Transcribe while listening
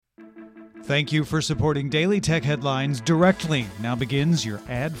Thank you for supporting Daily Tech Headlines directly. Now begins your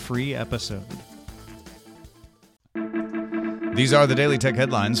ad-free episode. These are the Daily Tech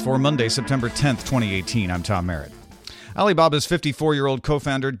Headlines for Monday, September 10th, 2018. I'm Tom Merritt. Alibaba's 54-year-old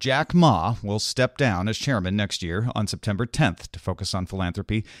co-founder Jack Ma will step down as chairman next year on September 10th to focus on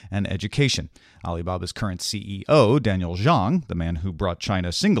philanthropy and education. Alibaba's current CEO, Daniel Zhang, the man who brought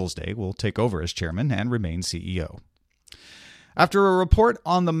China Singles Day, will take over as chairman and remain CEO. After a report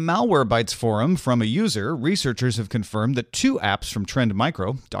on the Malwarebytes forum from a user, researchers have confirmed that two apps from Trend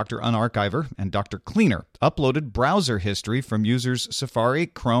Micro, Dr. Unarchiver and Dr. Cleaner, uploaded browser history from users' Safari,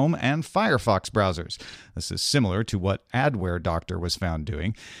 Chrome, and Firefox browsers. This is similar to what Adware Doctor was found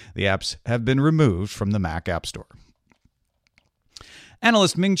doing. The apps have been removed from the Mac App Store.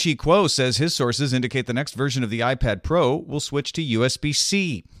 Analyst Ming-Chi Kuo says his sources indicate the next version of the iPad Pro will switch to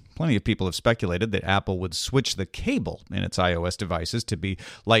USB-C. Plenty of people have speculated that Apple would switch the cable in its iOS devices to be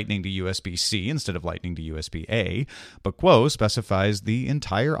Lightning to USB-C instead of Lightning to USB-A, but Kuo specifies the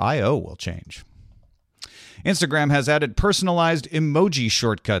entire I/O will change. Instagram has added personalized emoji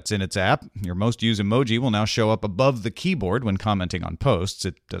shortcuts in its app. Your most used emoji will now show up above the keyboard when commenting on posts.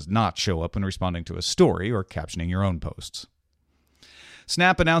 It does not show up when responding to a story or captioning your own posts.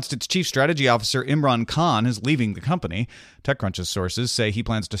 Snap announced its chief strategy officer, Imran Khan, is leaving the company. TechCrunch's sources say he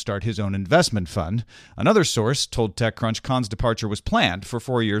plans to start his own investment fund. Another source told TechCrunch Khan's departure was planned for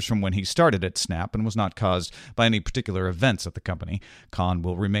 4 years from when he started at Snap and was not caused by any particular events at the company. Khan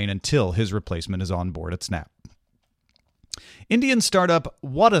will remain until his replacement is on board at Snap. Indian startup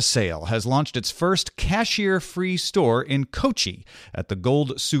Whatasale has launched its first cashier-free store in Kochi at the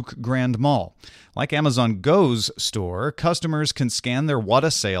Gold Souk Grand Mall. Like Amazon Go's store, customers can scan their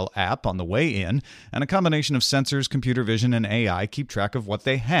Whatasale app on the way in, and a combination of sensors, computer vision, and AI keep track of what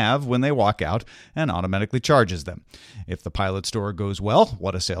they have when they walk out and automatically charges them. If the pilot store goes well,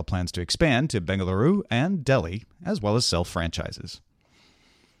 Whatasale plans to expand to Bengaluru and Delhi, as well as sell franchises.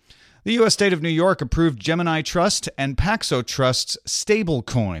 The U.S. state of New York approved Gemini Trust and Paxo Trust's stable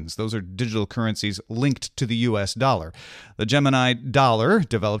coins. Those are digital currencies linked to the U.S. dollar. The Gemini dollar,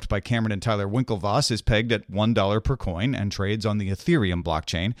 developed by Cameron and Tyler Winklevoss, is pegged at $1 per coin and trades on the Ethereum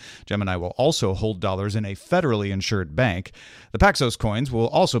blockchain. Gemini will also hold dollars in a federally insured bank. The Paxos coins will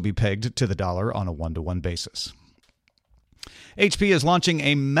also be pegged to the dollar on a one-to-one basis. HP is launching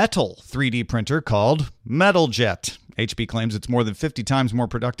a metal 3D printer called MetalJet. HP claims it's more than 50 times more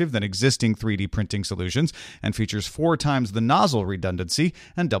productive than existing 3D printing solutions and features 4 times the nozzle redundancy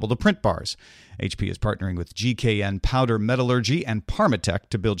and double the print bars. HP is partnering with GKN Powder Metallurgy and Parmatech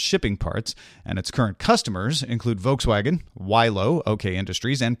to build shipping parts, and its current customers include Volkswagen, Wilo, OK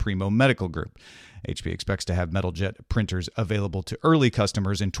Industries, and Primo Medical Group. HP expects to have MetalJet printers available to early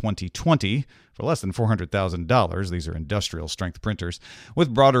customers in 2020 for less than $400,000. These are industrial-strength printers,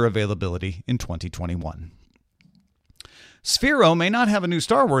 with broader availability in 2021. Sphero may not have a new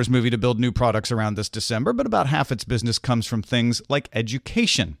Star Wars movie to build new products around this December, but about half its business comes from things like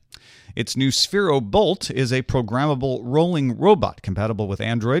education. Its new Sphero Bolt is a programmable rolling robot compatible with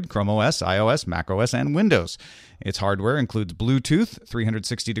Android, Chrome OS, iOS, macOS, and Windows. Its hardware includes Bluetooth,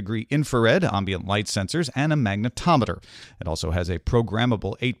 360-degree infrared, ambient light sensors, and a magnetometer. It also has a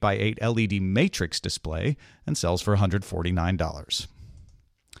programmable 8x8 LED matrix display and sells for $149.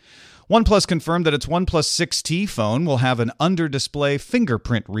 OnePlus confirmed that its OnePlus 6T phone will have an under-display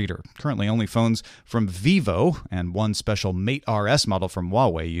fingerprint reader. Currently, only phones from Vivo and one special Mate RS model from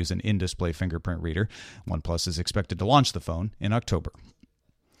Huawei use an in-display fingerprint reader. OnePlus is expected to launch the phone in October.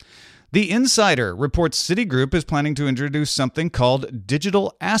 The Insider reports Citigroup is planning to introduce something called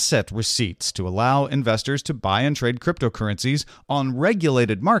digital asset receipts to allow investors to buy and trade cryptocurrencies on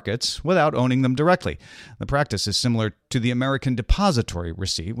regulated markets without owning them directly. The practice is similar to the American Depository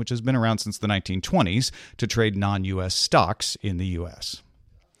Receipt, which has been around since the 1920s to trade non-U.S. stocks in the U.S.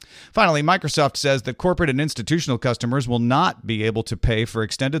 Finally, Microsoft says that corporate and institutional customers will not be able to pay for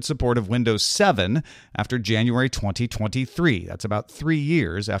extended support of Windows 7 after January 2023. That's about 3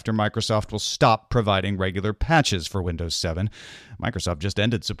 years after Microsoft will stop providing regular patches for Windows 7. Microsoft just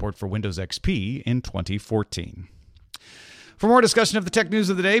ended support for Windows XP in 2014. For more discussion of the tech news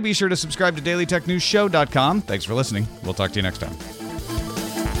of the day, be sure to subscribe to DailyTechNewsShow.com. Thanks for listening. We'll talk to you next time.